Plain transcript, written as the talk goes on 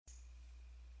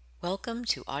Welcome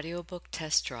to Audiobook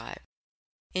Test Drive.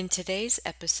 In today's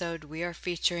episode, we are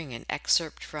featuring an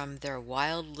excerpt from Their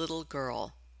Wild Little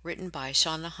Girl, written by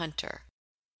Shauna Hunter.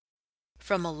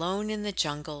 From Alone in the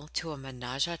Jungle to a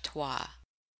Menage a Trois.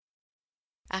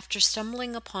 After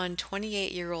stumbling upon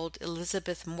 28-year-old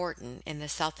Elizabeth Morton in the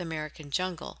South American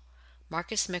jungle,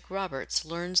 Marcus McRoberts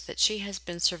learns that she has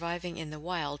been surviving in the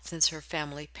wild since her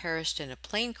family perished in a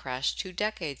plane crash 2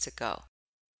 decades ago.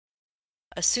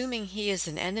 Assuming he is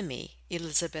an enemy,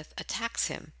 Elizabeth attacks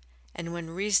him, and when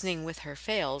reasoning with her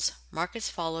fails, Marcus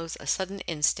follows a sudden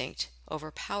instinct,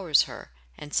 overpowers her,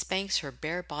 and spanks her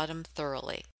bare bottom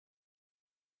thoroughly.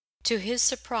 To his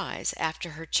surprise, after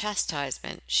her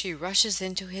chastisement, she rushes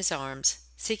into his arms,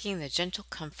 seeking the gentle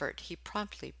comfort he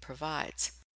promptly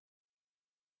provides.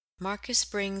 Marcus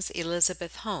brings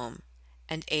Elizabeth home,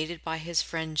 and aided by his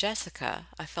friend Jessica,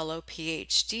 a fellow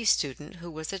PhD student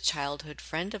who was a childhood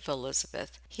friend of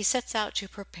Elizabeth, he sets out to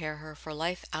prepare her for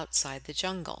life outside the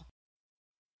jungle.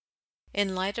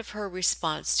 In light of her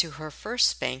response to her first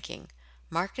spanking,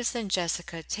 Marcus and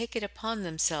Jessica take it upon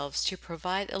themselves to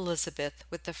provide Elizabeth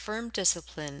with the firm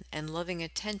discipline and loving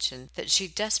attention that she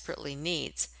desperately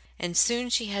needs, and soon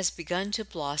she has begun to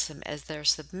blossom as their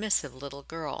submissive little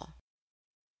girl.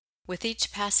 With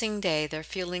each passing day, their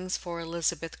feelings for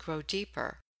Elizabeth grow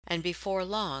deeper, and before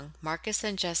long, Marcus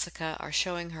and Jessica are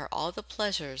showing her all the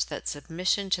pleasures that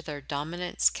submission to their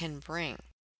dominance can bring.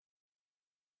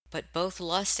 But both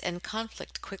lust and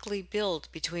conflict quickly build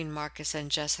between Marcus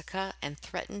and Jessica and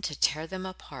threaten to tear them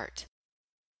apart.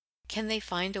 Can they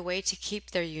find a way to keep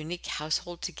their unique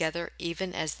household together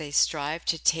even as they strive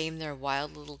to tame their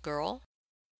wild little girl?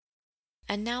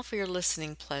 And now for your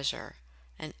listening pleasure.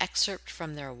 An excerpt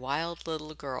from Their Wild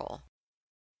Little Girl.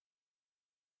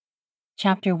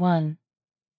 Chapter 1.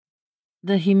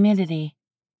 The humidity.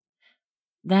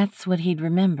 That's what he'd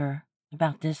remember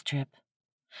about this trip.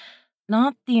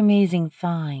 Not the amazing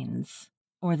finds,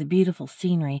 or the beautiful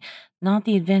scenery, not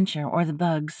the adventure or the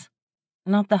bugs,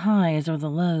 not the highs or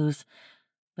the lows,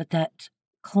 but that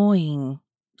cloying,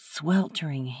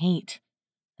 sweltering heat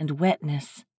and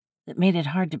wetness that made it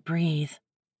hard to breathe.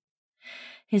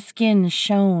 His skin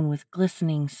shone with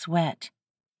glistening sweat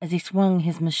as he swung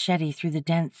his machete through the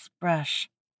dense brush.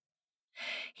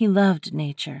 He loved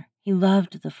nature. He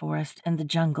loved the forest and the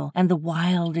jungle and the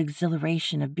wild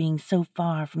exhilaration of being so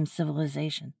far from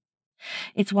civilization.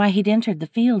 It's why he'd entered the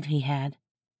field he had,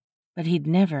 but he'd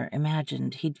never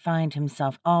imagined he'd find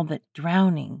himself all but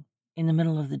drowning in the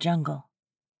middle of the jungle.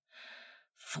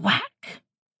 Thwack!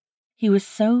 He was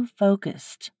so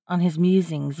focused on his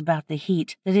musings about the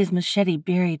heat that his machete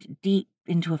buried deep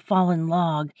into a fallen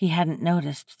log he hadn't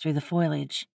noticed through the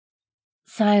foliage.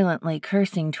 Silently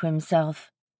cursing to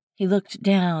himself, he looked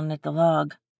down at the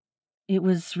log. It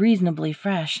was reasonably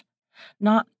fresh,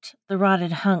 not the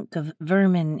rotted hunk of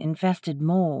vermin-infested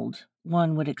mold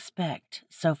one would expect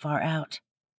so far out.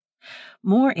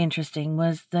 More interesting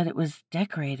was that it was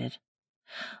decorated.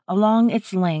 Along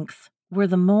its length were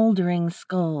the moldering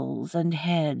skulls and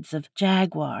heads of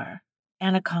jaguar,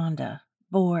 anaconda,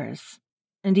 boars,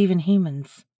 and even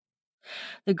humans.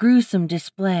 The gruesome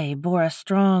display bore a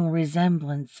strong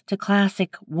resemblance to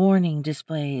classic warning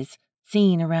displays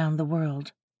seen around the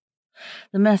world.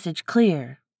 The message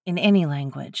clear in any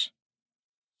language.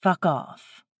 Fuck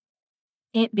off.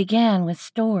 It began with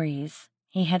stories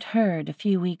he had heard a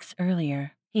few weeks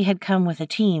earlier. He had come with a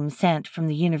team sent from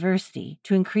the university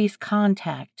to increase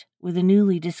contact with a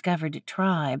newly discovered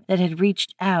tribe that had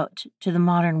reached out to the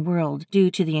modern world due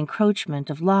to the encroachment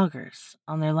of loggers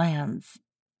on their lands.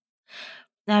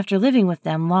 After living with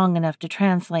them long enough to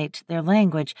translate their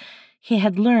language, he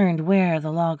had learned where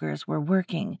the loggers were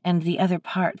working and the other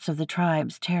parts of the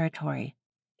tribe's territory,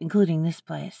 including this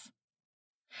place.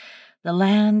 The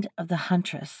Land of the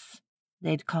Huntress,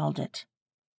 they'd called it.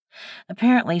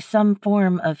 Apparently some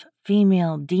form of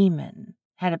female demon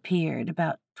had appeared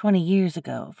about 20 years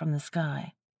ago from the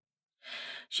sky.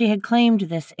 She had claimed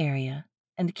this area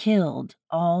and killed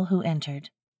all who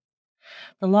entered.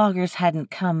 The loggers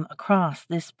hadn't come across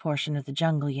this portion of the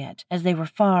jungle yet, as they were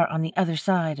far on the other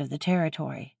side of the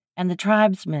territory, and the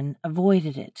tribesmen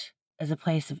avoided it as a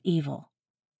place of evil.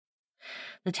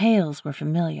 The tales were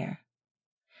familiar.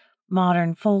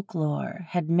 Modern folklore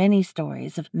had many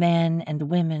stories of men and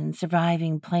women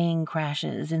surviving plane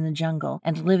crashes in the jungle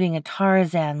and living a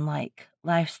Tarzan-like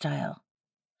lifestyle.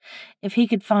 If he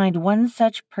could find one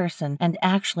such person and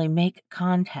actually make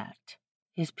contact,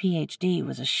 his PhD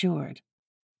was assured.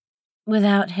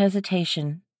 Without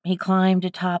hesitation, he climbed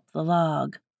atop the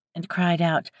log and cried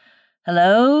out,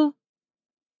 "Hello?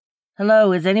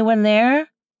 Hello, is anyone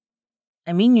there?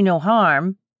 I mean you no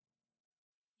harm."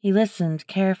 He listened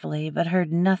carefully, but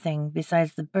heard nothing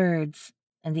besides the birds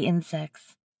and the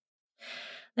insects.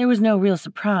 There was no real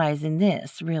surprise in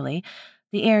this, really.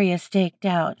 The area staked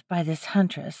out by this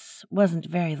huntress wasn't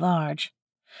very large,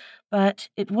 but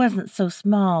it wasn't so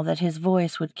small that his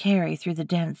voice would carry through the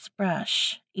dense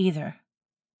brush, either.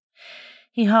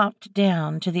 He hopped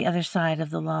down to the other side of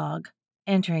the log,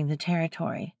 entering the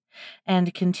territory,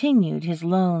 and continued his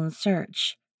lone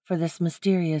search for this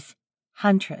mysterious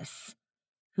huntress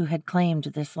who had claimed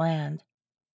this land.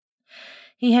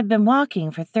 He had been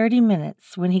walking for 30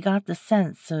 minutes when he got the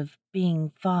sense of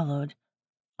being followed,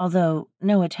 although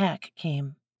no attack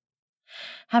came.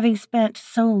 Having spent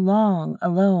so long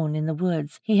alone in the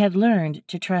woods, he had learned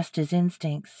to trust his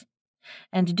instincts,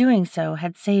 and doing so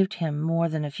had saved him more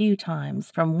than a few times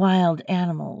from wild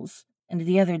animals and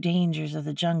the other dangers of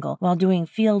the jungle while doing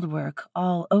field work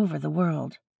all over the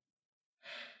world.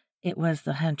 It was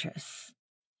the huntress,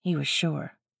 he was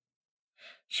sure.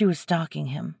 She was stalking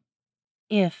him.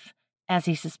 If, as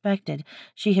he suspected,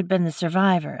 she had been the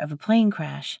survivor of a plane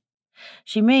crash,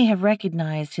 she may have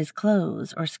recognized his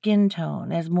clothes or skin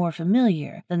tone as more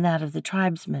familiar than that of the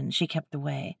tribesmen she kept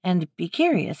away, and be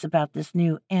curious about this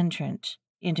new entrant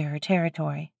into her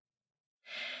territory.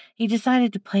 He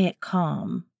decided to play it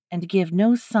calm and give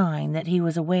no sign that he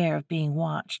was aware of being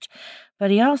watched,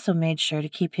 but he also made sure to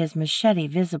keep his machete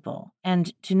visible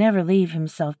and to never leave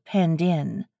himself penned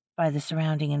in by the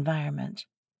surrounding environment.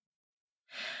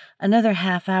 Another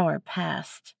half-hour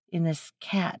passed in this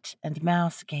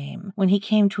cat-and-mouse game when he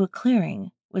came to a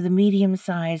clearing with a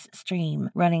medium-sized stream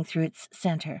running through its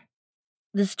center.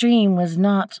 The stream was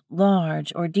not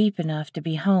large or deep enough to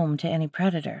be home to any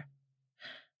predator,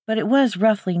 but it was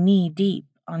roughly knee-deep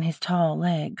on his tall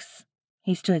legs.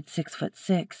 He stood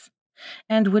 6'6",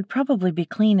 and would probably be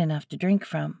clean enough to drink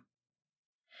from.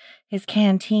 His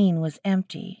canteen was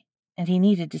empty, and he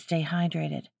needed to stay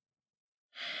hydrated.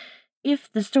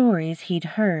 If the stories he'd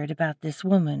heard about this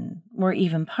woman were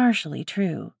even partially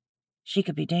true, she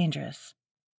could be dangerous.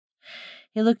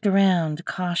 He looked around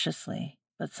cautiously,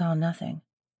 but saw nothing.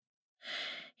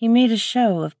 He made a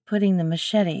show of putting the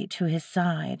machete to his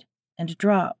side and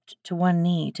dropped to one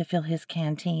knee to fill his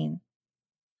canteen.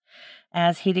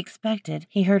 As he'd expected,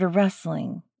 he heard a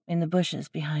rustling in the bushes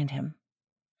behind him.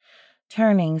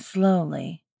 Turning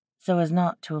slowly, so as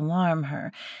not to alarm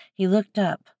her, he looked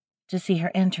up to see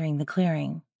her entering the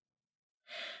clearing.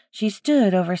 She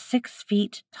stood over 6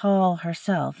 feet tall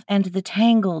herself, and the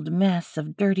tangled mess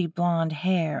of dirty blonde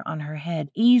hair on her head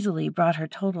easily brought her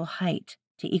total height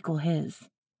to equal his.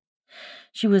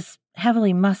 She was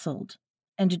heavily muscled,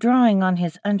 and drawing on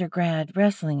his undergrad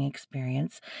wrestling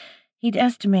experience, he'd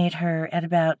estimate her at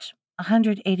about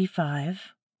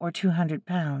 185 or 200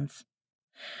 pounds.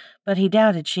 But he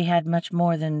doubted she had much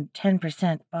more than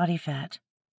 10% body fat.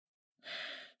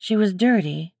 She was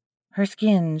dirty, her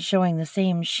skin showing the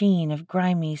same sheen of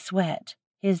grimy sweat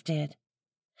his did,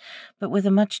 but with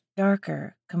a much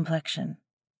darker complexion.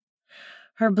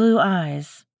 Her blue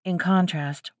eyes, in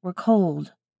contrast, were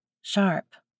cold, sharp,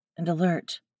 and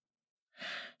alert.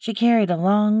 She carried a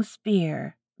long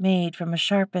spear made from a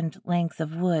sharpened length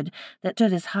of wood that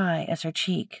stood as high as her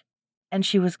cheek, and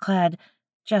she was clad,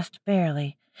 just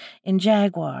barely, in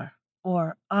jaguar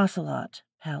or ocelot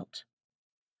pelt.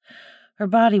 Her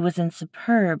body was in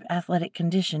superb athletic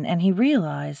condition, and he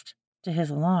realized, to his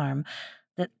alarm,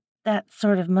 that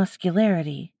sort of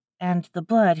muscularity and the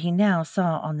blood he now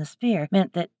saw on the spear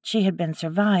meant that she had been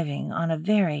surviving on a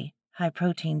very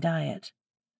high-protein diet.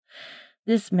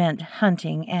 This meant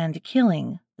hunting and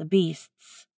killing the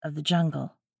beasts of the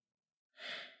jungle.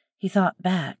 He thought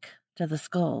back to the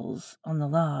skulls on the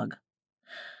log.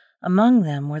 Among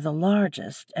them were the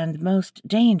largest and most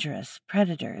dangerous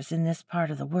predators in this part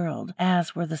of the world,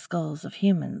 as were the skulls of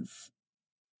humans.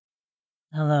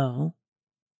 "Hello,"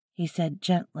 he said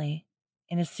gently,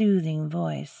 in a soothing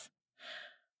voice.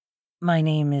 "My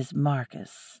name is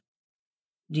Marcus.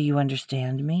 Do you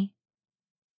understand me?"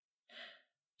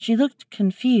 She looked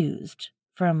confused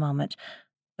for a moment,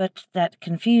 but that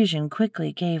confusion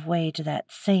quickly gave way to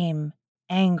that same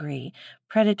angry,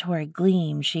 predatory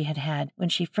gleam she had had when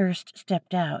she first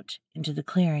stepped out into the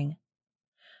clearing.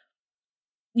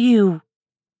 You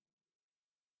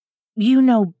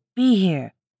know, be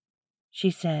here,"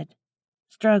 she said,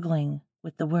 struggling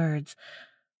with the words.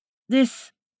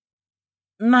 "This,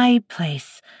 my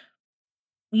place.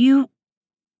 You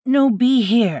know, be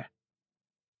here."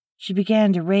 She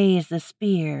began to raise the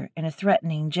spear in a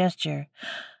threatening gesture.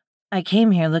 "I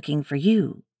came here looking for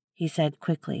you," he said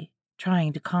quickly,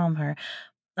 trying to calm her.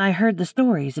 "I heard the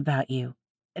stories about you,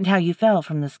 and how you fell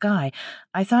from the sky.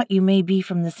 I thought you may be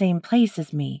from the same place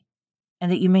as me.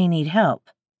 and that you may need help."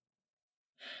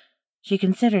 She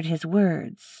considered his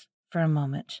words for a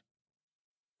moment,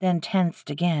 then tensed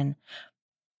again.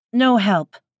 "No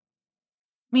help.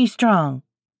 Me strong."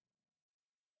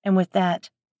 And with that,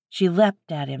 she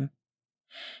leapt at him.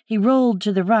 He rolled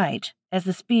to the right as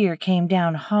the spear came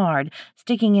down hard,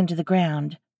 sticking into the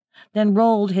ground, then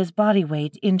rolled his body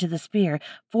weight into the spear,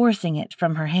 forcing it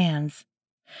from her hands.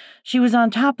 She was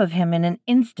on top of him in an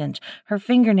instant, her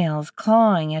fingernails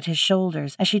clawing at his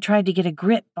shoulders as she tried to get a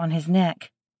grip on his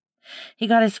neck. He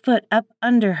got his foot up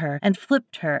under her and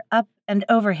flipped her up and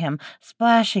over him,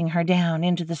 splashing her down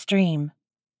into the stream.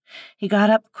 He got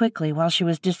up quickly while she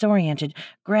was disoriented,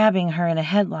 grabbing her in a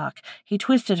headlock. He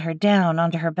twisted her down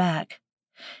onto her back.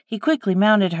 He quickly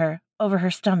mounted her over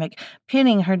her stomach,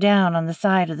 pinning her down on the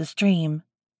side of the stream.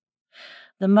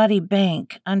 The muddy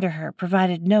bank under her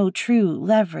provided no true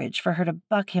leverage for her to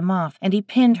buck him off, and he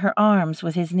pinned her arms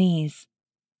with his knees.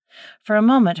 For a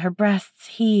moment her breasts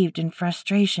heaved in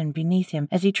frustration beneath him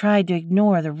as he tried to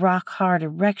ignore the rock-hard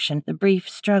erection the brief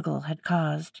struggle had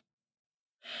caused.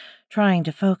 Trying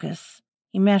to focus,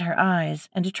 he met her eyes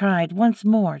and tried once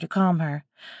more to calm her.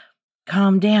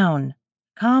 "Calm down.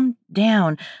 Calm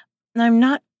down. I'm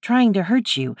not trying to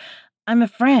hurt you. I'm a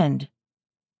friend."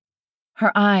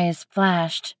 Her eyes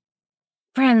flashed.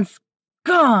 "Friend's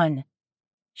gone!"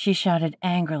 she shouted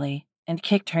angrily and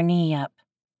kicked her knee up.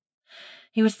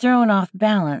 He was thrown off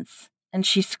balance, and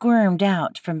she squirmed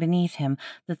out from beneath him,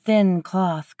 the thin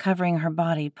cloth covering her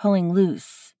body pulling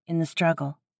loose in the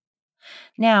struggle.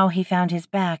 Now he found his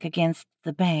back against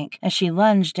the bank as she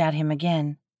lunged at him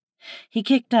again. He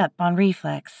kicked up on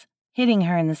reflex, hitting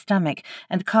her in the stomach,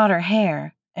 and caught her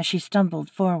hair as she stumbled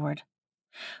forward.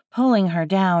 Pulling her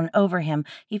down over him,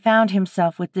 he found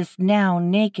himself with this now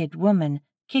naked woman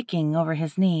kicking over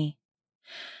his knee.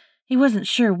 He wasn't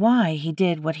sure why he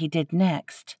did what he did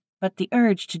next, but the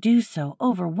urge to do so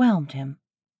overwhelmed him.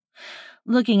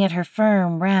 Looking at her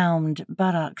firm, round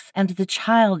buttocks and the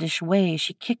childish way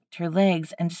she kicked her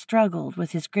legs and struggled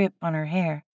with his grip on her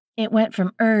hair, it went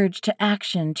from urge to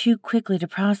action too quickly to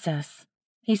process.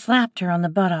 He slapped her on the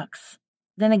buttocks,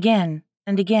 then again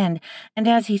and again, and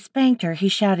as he spanked her, he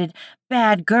shouted,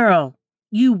 "Bad girl!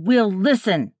 You will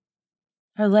listen!"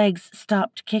 Her legs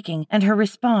stopped kicking, and her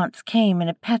response came in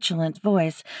a petulant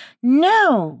voice.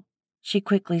 "No!" she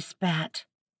quickly spat.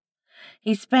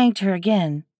 He spanked her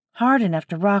again, hard enough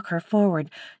to rock her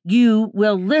forward. "You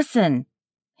will listen!"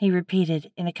 he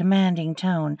repeated in a commanding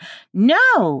tone.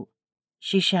 "No!"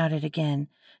 she shouted again,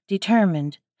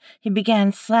 determined. He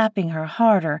began slapping her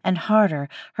harder and harder,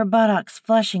 her buttocks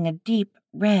flushing a deep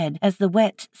red as the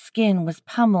wet skin was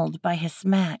pummeled by his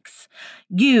smacks.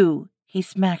 "You!" he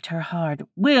smacked her hard.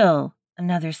 "Will!"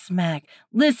 Another smack.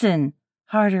 "Listen!"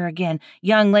 Harder again.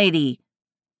 "Young lady!"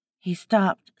 He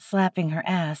stopped slapping her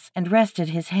ass and rested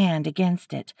his hand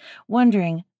against it,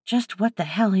 wondering just what the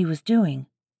hell he was doing.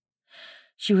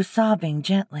 She was sobbing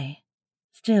gently,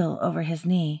 still over his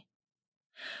knee.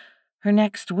 Her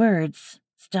next words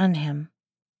stunned him.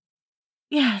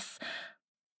 Yes,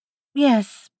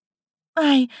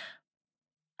 I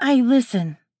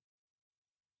listen."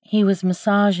 He was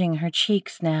massaging her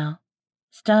cheeks now,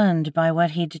 stunned by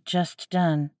what he'd just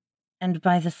done, and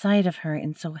by the sight of her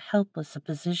in so helpless a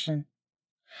position.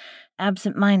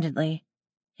 Absent-mindedly,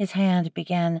 his hand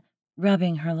began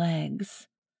rubbing her legs,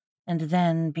 and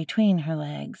then between her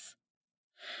legs.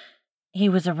 He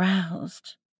was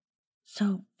aroused,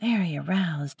 so very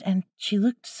aroused, and she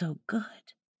looked so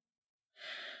good.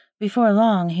 Before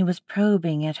long, he was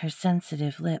probing at her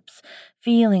sensitive lips,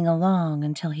 feeling along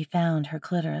until he found her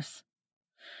clitoris.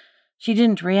 She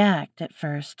didn't react at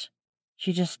first.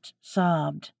 She just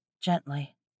sobbed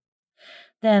gently.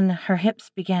 Then her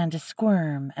hips began to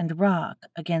squirm and rock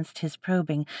against his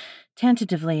probing,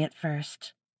 tentatively at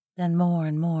first, then more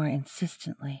and more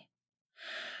insistently.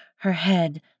 Her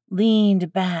head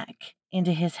leaned back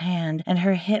into his hand, and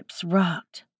her hips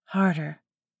rocked harder.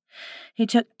 He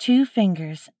took 2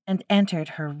 fingers and entered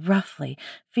her roughly,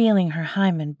 feeling her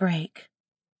hymen break.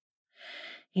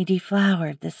 He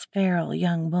deflowered this feral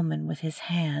young woman with his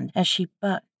hand as she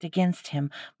bucked against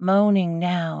him, moaning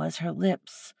now as her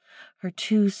lips, her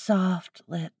 2 soft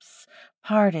lips,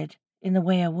 parted in the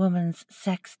way a woman's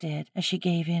sex did as she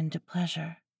gave in to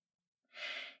pleasure.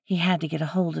 He had to get a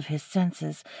hold of his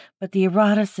senses, but the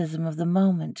eroticism of the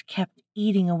moment kept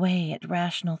eating away at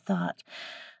rational thought.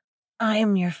 "I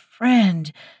am your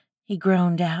friend," he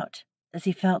groaned out as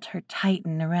he felt her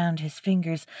tighten around his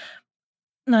fingers.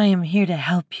 "I am here to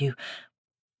help you.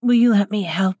 Will you let me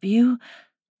help you?"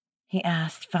 he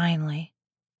asked finally.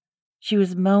 She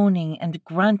was moaning and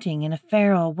grunting in a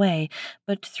feral way,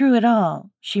 but through it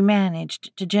all, she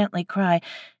managed to gently cry,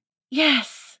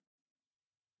 "Yes!"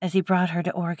 as he brought her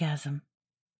to orgasm.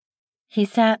 He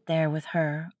sat there with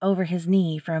her over his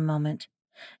knee for a moment,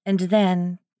 and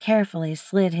then carefully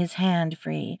slid his hand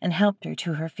free and helped her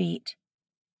to her feet.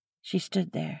 She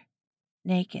stood there,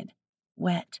 naked,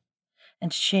 wet,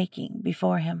 and shaking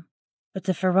before him, but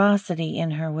the ferocity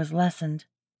in her was lessened.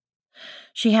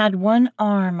 She had one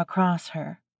arm across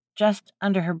her, just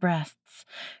under her breasts,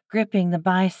 gripping the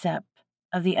bicep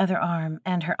of the other arm,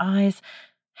 and her eyes,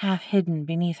 half hidden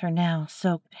beneath her now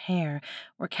soaked hair,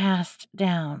 were cast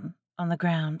down on the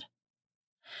ground.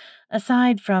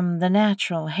 Aside from the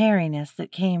natural hairiness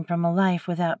that came from a life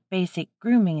without basic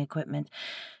grooming equipment,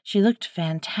 she looked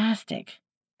fantastic,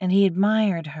 and he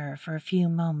admired her for a few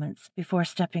moments before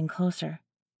stepping closer.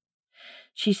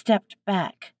 She stepped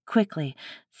back quickly,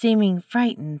 seeming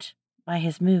frightened by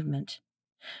his movement,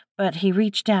 but he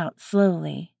reached out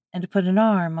slowly and put an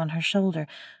arm on her shoulder.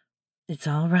 "It's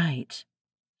all right,"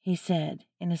 he said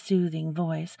in a soothing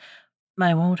voice.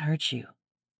 "I won't hurt you."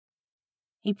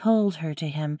 He pulled her to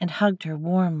him and hugged her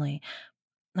warmly.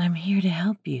 "I'm here to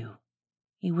help you,"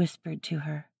 he whispered to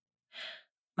her.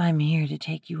 "I'm here to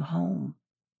take you home."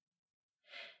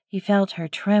 He felt her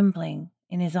trembling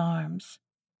in his arms.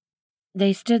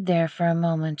 They stood there for a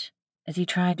moment as he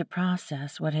tried to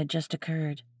process what had just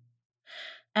occurred.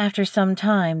 After some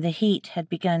time, the heat had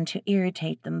begun to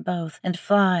irritate them both, and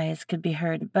flies could be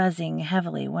heard buzzing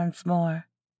heavily once more.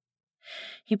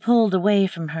 He pulled away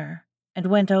from her and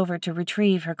went over to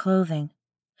retrieve her clothing.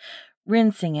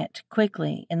 Rinsing it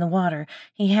quickly in the water,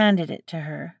 he handed it to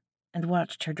her and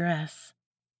watched her dress.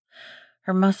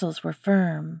 Her muscles were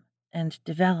firm and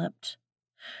developed.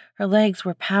 Her legs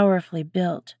were powerfully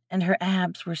built, and her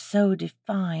abs were so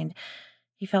defined,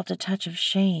 he felt a touch of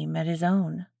shame at his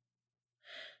own.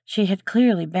 She had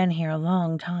clearly been here a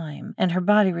long time, and her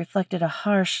body reflected a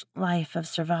harsh life of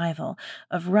survival,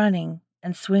 of running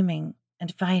and swimming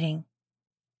and fighting.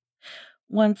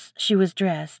 Once she was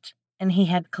dressed, and he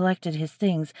had collected his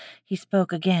things, he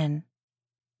spoke again.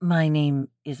 "My name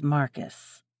is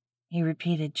Marcus," he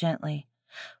repeated gently.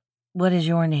 "What is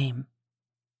your name?"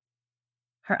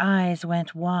 Her eyes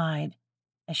went wide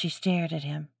as she stared at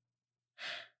him.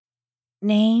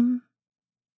 "Name?"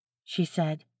 she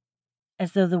said,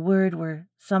 as though the word were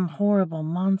some horrible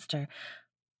monster.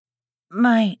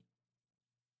 My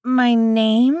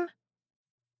name?"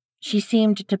 She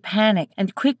seemed to panic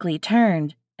and quickly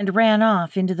turned and ran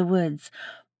off into the woods.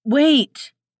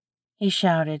 "Wait!" he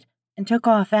shouted, and took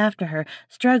off after her,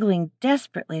 struggling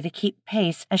desperately to keep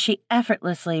pace as she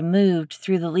effortlessly moved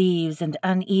through the leaves and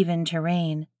uneven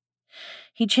terrain.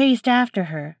 He chased after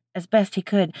her as best he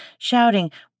could, shouting,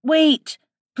 "Wait!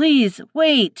 Please,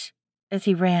 wait!" as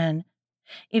he ran.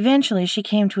 Eventually she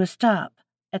came to a stop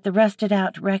at the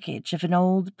rusted-out wreckage of an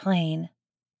old plane.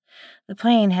 The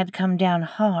plane had come down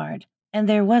hard, and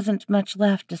there wasn't much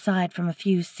left aside from a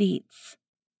few seats.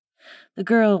 The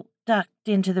girl ducked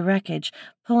into the wreckage,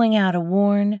 pulling out a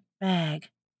worn bag.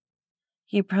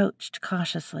 He approached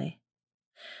cautiously.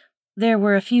 There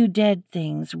were a few dead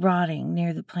things rotting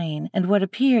near the plane, and what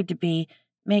appeared to be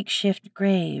makeshift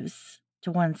graves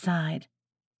to one side.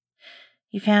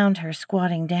 He found her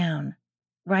squatting down,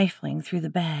 rifling through the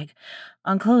bag.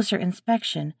 On closer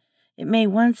inspection, it may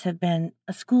once have been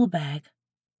a school bag.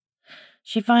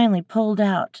 She finally pulled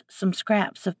out some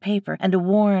scraps of paper and a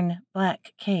worn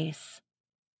black case,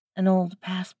 an old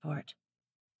passport.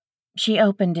 She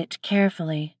opened it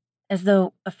carefully, as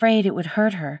though afraid it would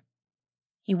hurt her.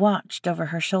 He watched over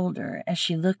her shoulder as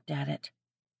she looked at it.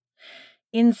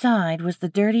 Inside was the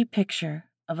dirty picture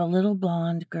of a little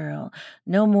blonde girl,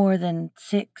 no more than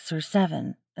 6 or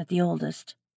 7 at the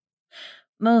oldest.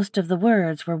 Most of the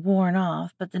words were worn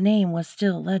off, but the name was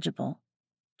still legible,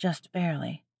 just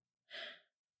barely.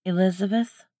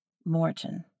 Elizabeth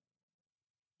Morton.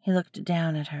 He looked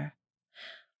down at her.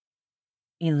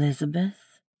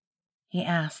 "Elizabeth?" he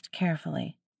asked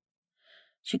carefully.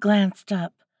 She glanced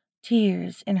up,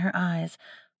 tears in her eyes.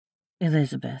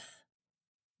 "Elizabeth,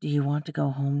 do you want to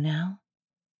go home now?"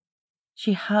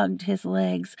 She hugged his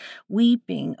legs,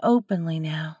 weeping openly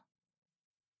now.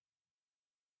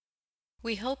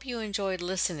 We hope you enjoyed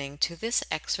listening to this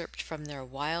excerpt from Their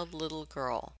Wild Little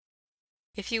Girl.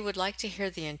 If you would like to hear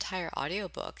the entire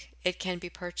audiobook, it can be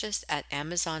purchased at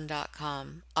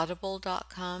Amazon.com,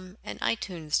 Audible.com, and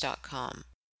iTunes.com.